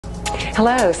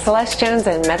Hello, Celeste Jones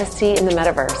and METAVERSE in the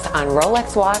Metaverse on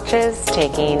Rolex watches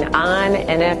taking on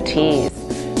NFTs.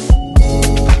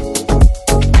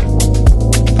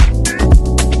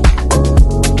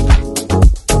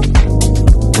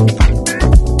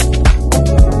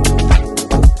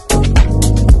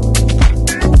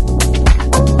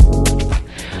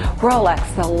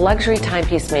 Rolex, the luxury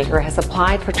timepiece maker, has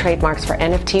applied for trademarks for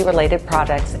NFT-related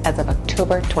products as of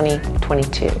October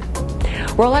 2022.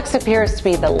 Rolex appears to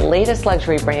be the latest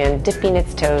luxury brand dipping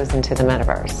its toes into the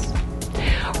metaverse.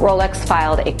 Rolex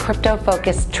filed a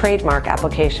crypto-focused trademark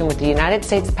application with the United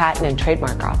States Patent and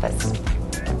Trademark Office.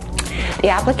 The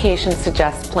application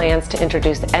suggests plans to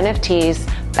introduce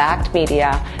NFTs, backed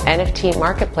media, NFT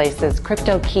marketplaces,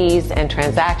 crypto keys and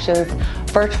transactions,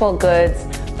 virtual goods,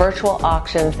 virtual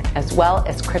auctions, as well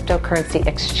as cryptocurrency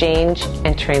exchange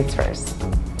and transfers.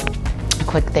 A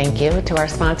quick thank you to our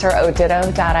sponsor,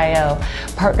 Oditto.io,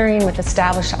 partnering with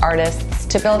established artists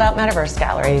to build out metaverse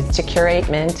galleries to curate,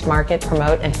 mint, market,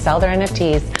 promote, and sell their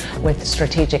NFTs with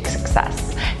strategic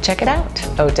success. Check it out,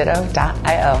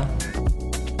 Oditto.io.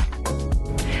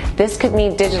 This could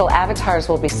mean digital avatars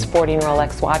will be sporting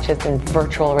Rolex watches in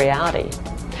virtual reality.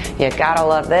 You gotta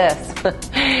love this.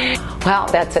 Well,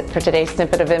 that's it for today's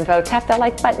snippet of info. Tap that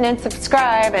like button and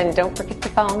subscribe, and don't forget to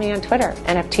follow me on Twitter,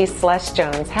 NFT Celeste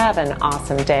Jones. Have an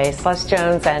awesome day. Celeste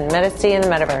Jones and METAVERSE in the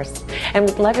Metaverse. And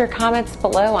we'd love your comments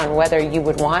below on whether you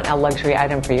would want a luxury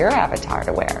item for your avatar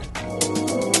to wear.